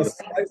 I have a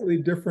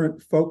slightly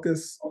different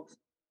focus.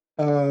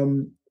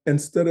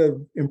 Instead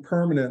of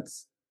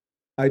impermanence,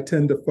 I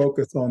tend to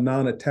focus on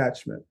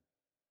non-attachment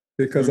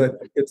because I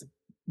think it's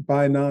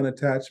by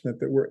non-attachment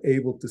that we're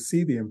able to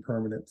see the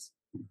impermanence.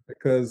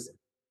 Because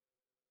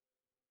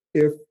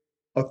if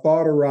a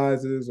thought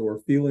arises or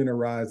a feeling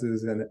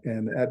arises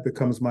and that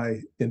becomes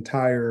my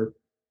entire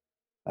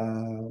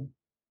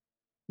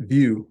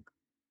view,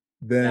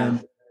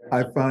 then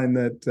I find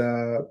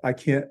that I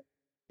can't,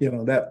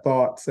 that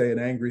thought, say an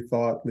angry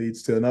thought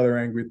leads to another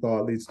angry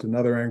thought, leads to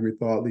another angry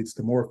thought, leads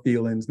to more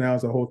feelings. Now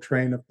it's a whole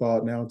train of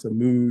thought. Now it's a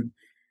mood.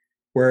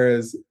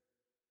 Whereas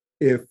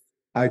if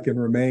I can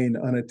remain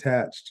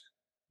unattached,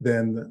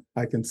 then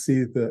I can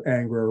see the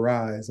anger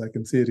arise. I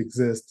can see it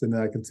exist, and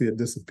then I can see it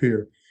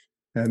disappear.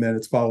 And then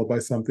it's followed by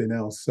something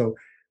else. So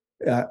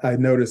I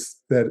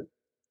noticed that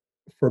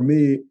for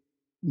me,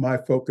 my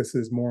focus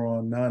is more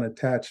on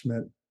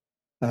non-attachment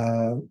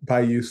by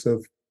use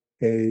of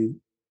a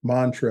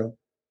mantra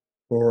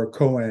or a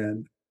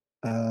koan,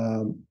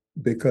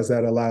 because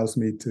that allows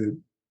me to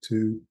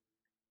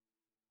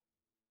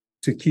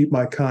keep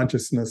my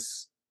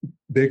consciousness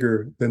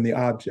bigger than the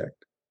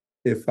object.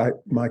 If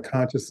my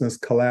consciousness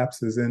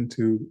collapses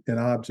into an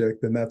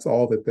object, then that's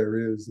all that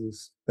there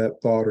is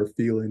that thought or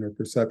feeling or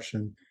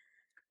perception.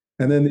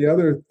 And then the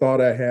other thought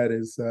I had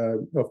is,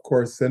 of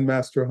course, Zen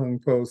Master Hung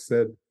Po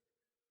said,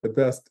 the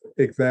best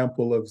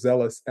example of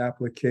zealous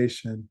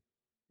application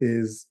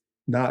is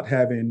not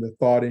having the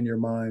thought in your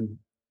mind,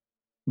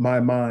 my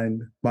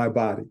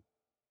body.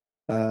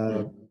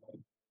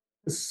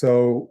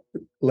 So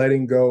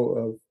letting go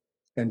of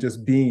and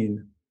just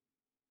being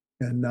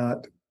and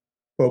not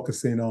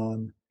focusing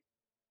on,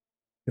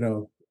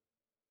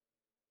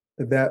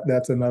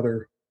 that's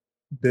another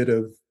bit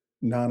of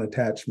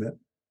non-attachment.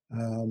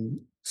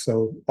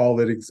 So all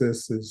that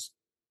exists is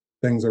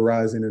things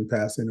arising and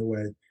passing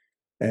away,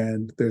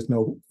 and there's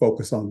no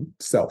focus on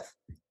self.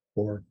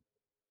 Or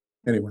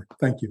anyway,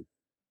 thank you.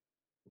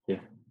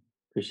 Yeah,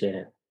 appreciate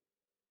it.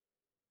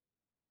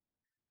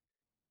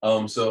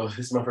 So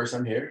this is my first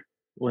time here.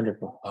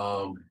 Wonderful.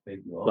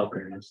 Thank you all.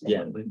 Welcome.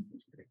 Yeah.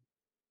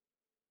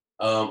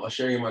 I'll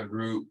share in my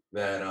group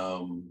that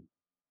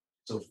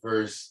so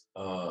first,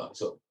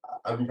 so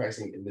I've been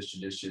practicing in this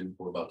tradition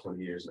for about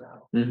 20 years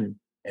now. Mm-hmm.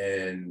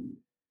 And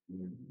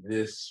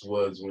this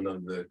was one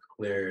of the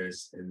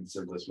clearest and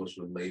simplest, most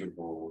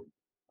relatable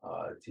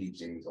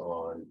teachings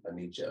on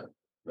anicca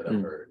that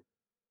I've heard.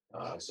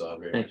 So I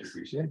very much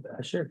appreciate that.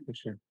 For sure.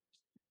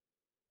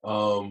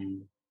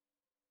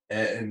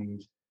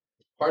 And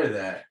part of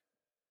that,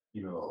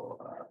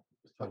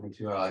 talking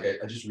to how I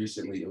just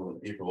recently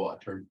in April I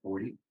turned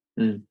 40.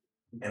 And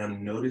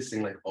I'm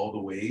noticing like all the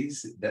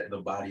ways that the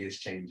body is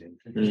changing.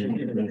 I feel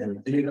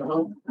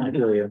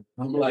you.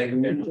 I'm like,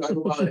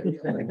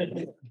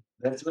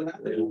 that's what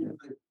happened.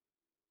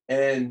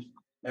 And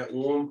at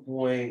one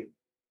point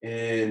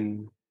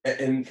and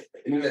in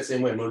that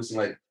same way, I'm noticing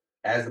like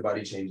as the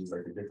body changes,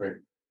 like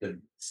the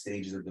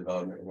stages of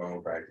development of my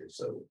own practice.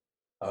 So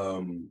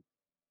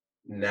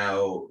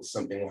now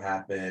something will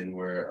happen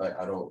where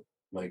I don't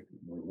like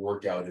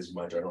work out as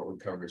much. I don't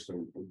recover.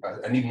 So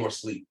I need more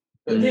sleep.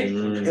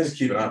 Just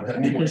keep it on. I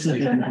need more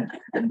sleep.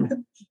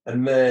 And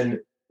then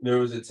there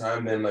was a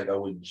time then like I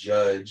would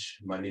judge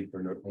my need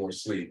for more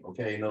sleep.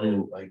 Okay,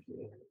 like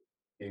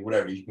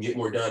whatever, you can get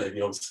more done if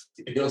you don't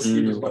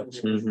sleep as much.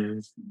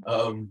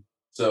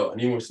 So I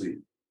need more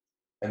sleep.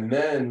 And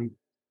then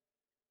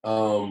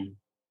where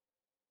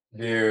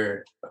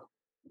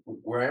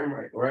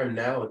I'm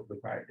now with the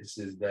practice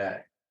is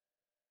that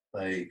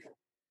like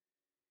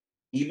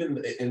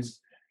even and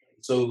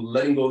so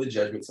letting go of the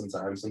judgment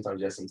sometimes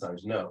yes,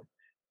 sometimes no.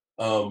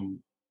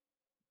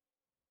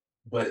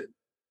 But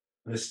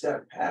the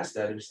step past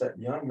that, or the step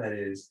beyond that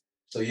is,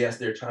 so yes,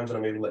 there are times when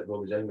I'm able to let go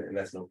of the judgment, and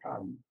that's no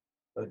problem.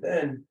 But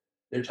then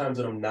there are times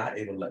when I'm not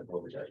able to let go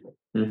of the judgment.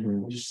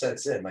 Mm-hmm. It just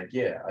sets in, like,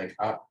 yeah, like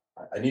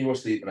I need more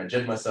sleep, and I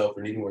judge myself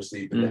for needing more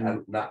sleep, and then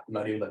I'm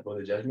not even let go of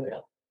the judgment.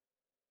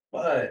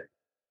 But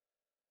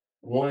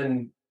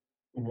one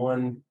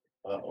one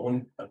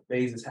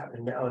phase that's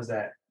happening now is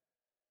that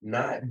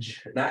not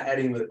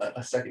adding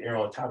a second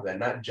arrow on top of that,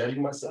 not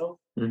judging myself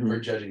for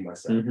judging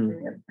myself.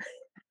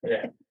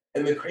 Yeah.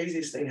 And the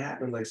craziest thing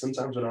happened, like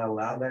sometimes when I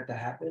allow that to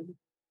happen,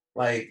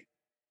 like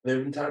there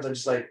have been times I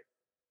just like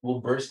will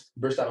burst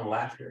out in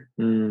laughter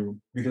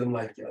because I'm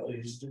like, yo,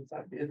 isn't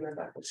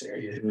that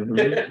serious?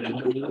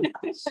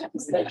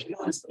 It's like,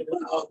 it's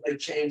like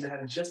change how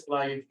to just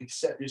allow you to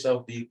accept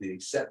yourself deeply,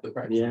 accept the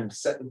practice,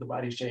 accept that the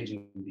body's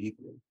changing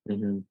deeply.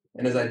 And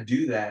as I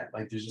do that,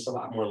 like there's just a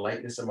lot more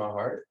lightness in my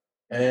heart,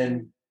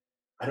 and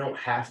I don't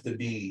have to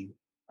be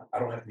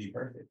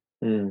perfect.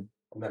 And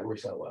that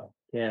works out well.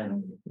 Yeah,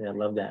 I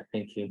love that.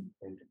 Thank you.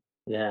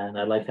 Yeah, and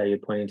I like how you're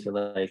pointing to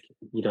like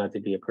you don't have to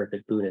be a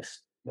perfect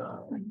Buddhist.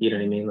 No. You know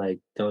what I mean? Like,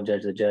 don't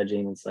judge the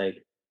judging. It's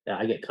like, yeah,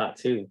 I get caught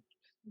too.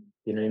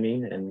 You know what I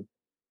mean? And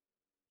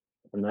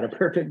I'm not a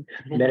perfect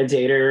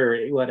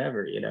meditator or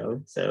whatever, you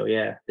know? So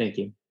yeah, thank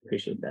you.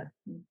 Appreciate that.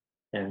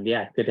 And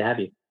yeah, good to have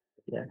you.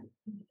 Yeah.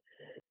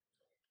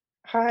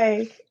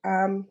 Hi.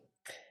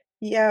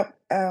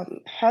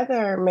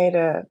 Heather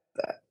made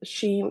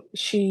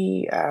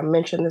she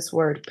mentioned this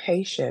word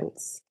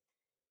patience,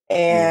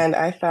 and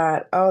I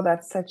thought, oh,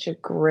 that's such a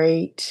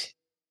great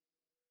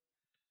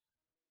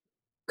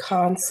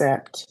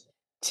concept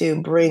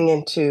to bring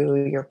into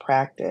your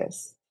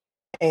practice.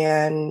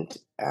 And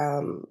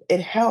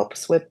it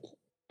helps with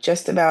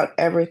just about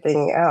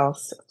everything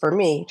else for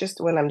me, just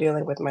when I'm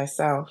dealing with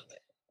myself,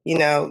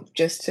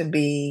 just to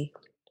be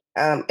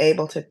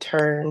able to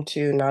turn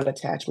to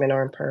non-attachment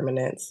or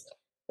impermanence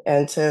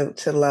and to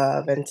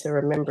love and to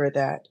remember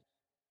that,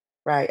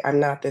 right, I'm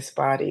not this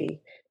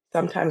body.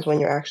 Sometimes when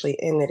you're actually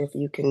in it, if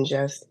you can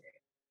just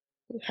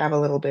have a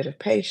little bit of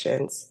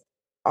patience,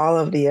 all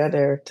of the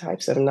other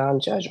types of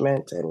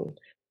non-judgment and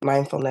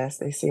mindfulness,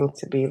 they seem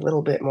to be a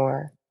little bit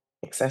more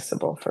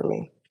accessible for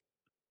me.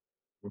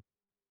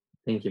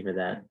 Thank you for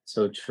that.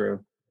 So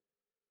true.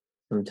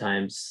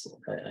 Sometimes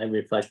I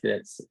reflect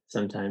that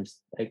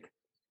sometimes like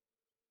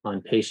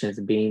on patience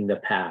being the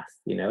path,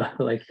 you know,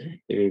 like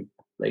if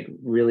like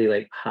really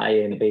like high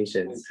in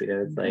patience, you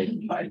know, it's like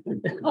I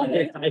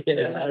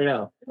don't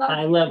know,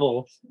 high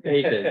level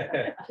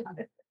patience.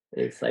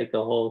 It's like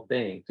the whole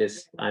thing.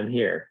 Just I'm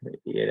here,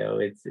 you know.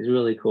 It's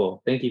really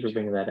cool. Thank you for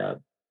bringing that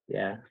up.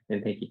 Yeah,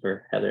 and thank you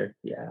for Heather.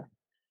 Yeah.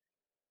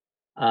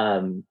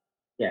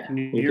 Yeah, Can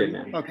you you're hear good,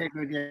 me? man. Okay,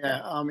 good.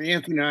 Yeah.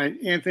 Anthony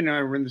and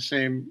I were in the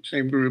same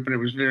group, and it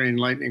was very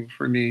enlightening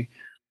for me.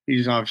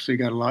 He's obviously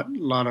got a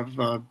lot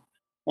of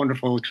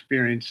wonderful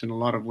experience and a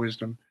lot of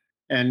wisdom.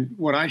 And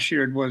what I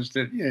shared was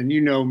that, and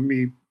you know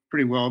me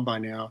pretty well by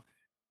now,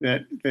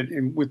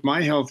 with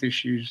my health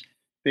issues,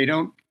 they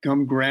don't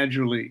come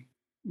gradually.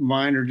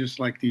 Mine are just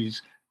like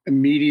these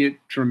immediate,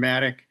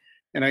 dramatic,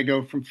 and I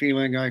go from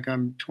feeling like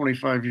I'm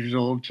 25 years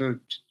old to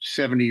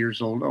 70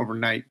 years old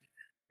overnight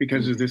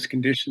because of this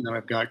condition that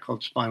I've got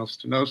called spinal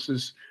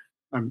stenosis.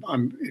 I'm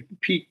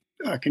at peak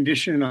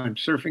condition. I'm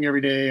surfing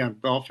every day. I'm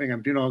golfing.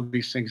 I'm doing all of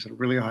these things at a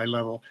really high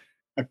level.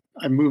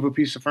 I move a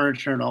piece of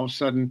furniture, and all of a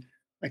sudden,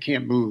 I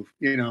can't move.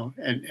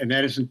 And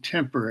that isn't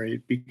temporary.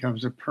 It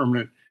becomes a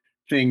permanent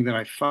thing that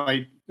I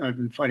fight. I've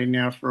been fighting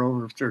now for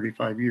over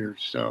 35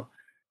 years. So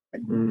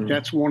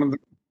that's one of the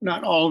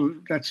not all.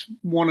 That's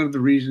one of the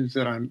reasons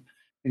that I'm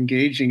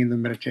engaging in the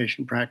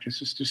meditation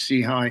practice is to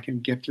see how I can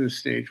get to the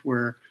stage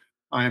where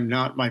I am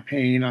not my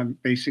pain. I'm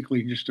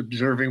basically just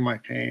observing my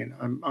pain.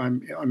 I'm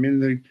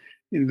in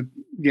the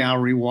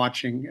gallery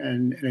watching,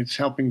 and it's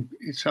helping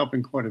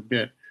quite a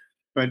bit.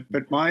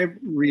 But my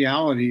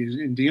reality is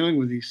in dealing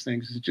with these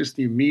things is just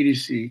the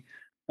immediacy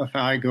of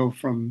how I go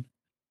from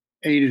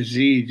A to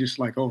Z just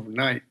like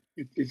overnight.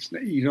 It's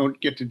you don't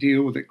get to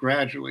deal with it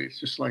gradually. It's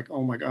just like,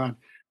 oh my God,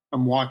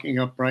 I'm walking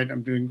upright,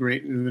 I'm doing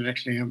great, and then the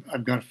next day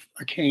I've got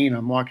a cane.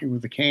 I'm walking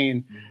with a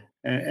cane,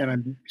 and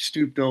I'm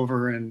stooped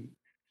over, and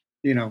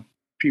you know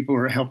people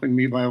are helping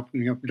me by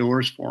opening up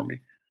doors for me.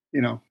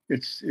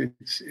 It's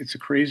a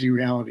crazy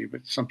reality,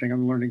 but it's something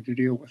I'm learning to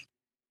deal with.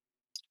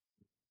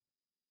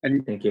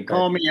 And Thank you,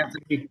 call bud. me,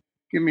 Anthony.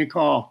 Give me a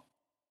call.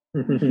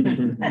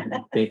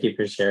 Thank you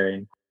for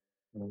sharing.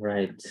 All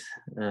right.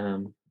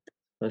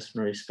 Let's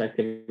respect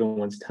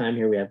everyone's time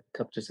here. We have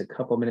just a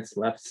couple minutes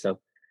left, so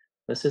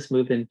let's just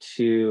move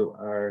into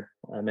our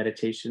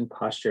meditation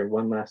posture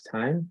one last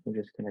time.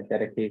 We're just going to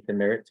dedicate the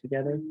merit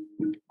together.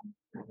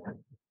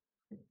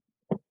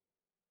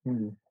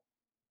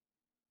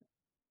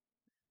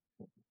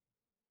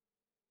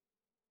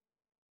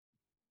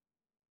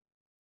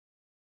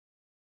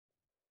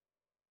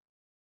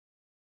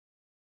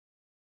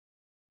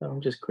 So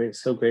I'm just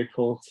so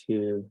grateful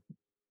to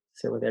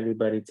sit with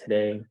everybody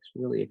today.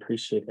 Really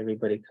appreciate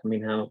everybody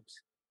coming out.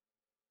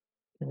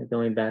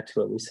 Going back to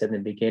what we said in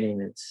the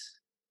beginning, it's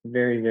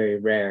very, very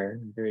rare,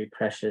 very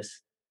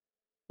precious.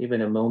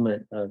 Even a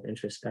moment of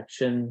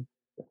introspection,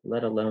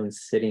 let alone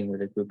sitting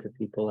with a group of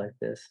people like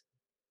this.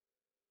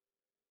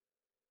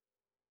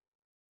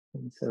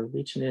 And so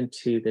reaching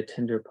into the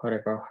tender part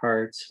of our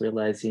hearts,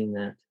 realizing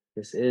that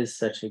this is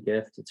such a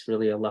gift. It's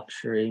really a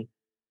luxury,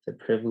 it's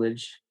a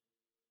privilege,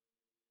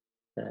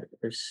 that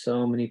there's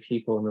so many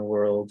people in the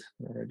world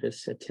that are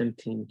just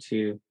attempting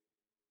to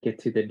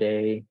get through the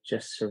day,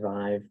 just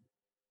survive.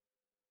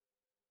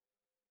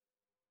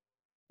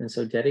 And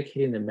so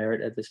dedicating the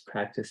merit of this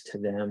practice to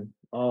them,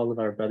 all of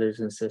our brothers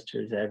and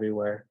sisters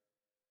everywhere.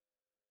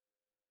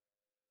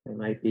 They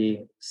might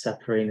be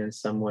suffering in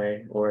some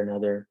way or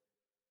another.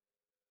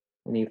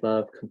 Any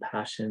love,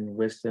 compassion,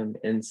 wisdom,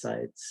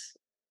 insights,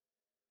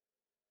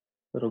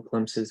 little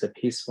glimpses of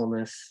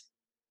peacefulness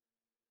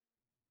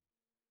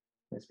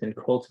that's been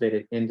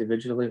cultivated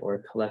individually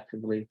or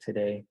collectively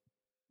today.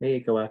 May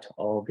it go out to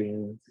all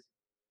beings.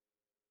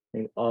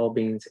 May all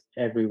beings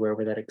everywhere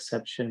without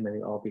exception, may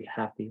they all be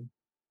happy,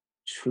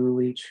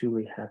 truly,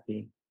 truly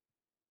happy,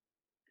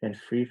 and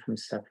free from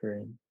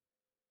suffering.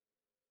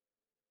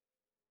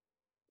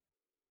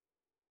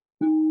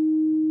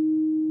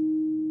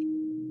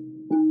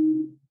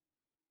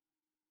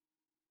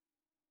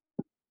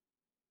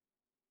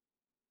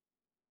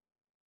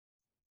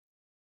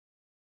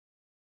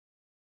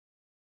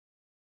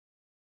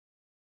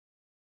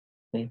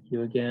 Thank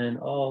you again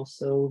all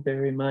so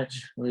very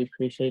much. Really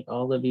appreciate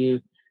all of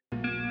you.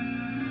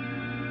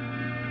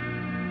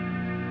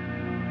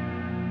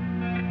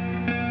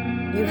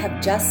 You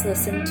have just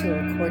listened to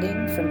a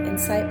recording from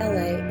Insight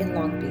LA in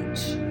Long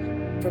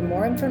Beach. For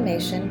more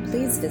information,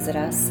 please visit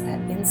us at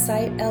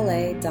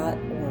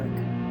insightla.org.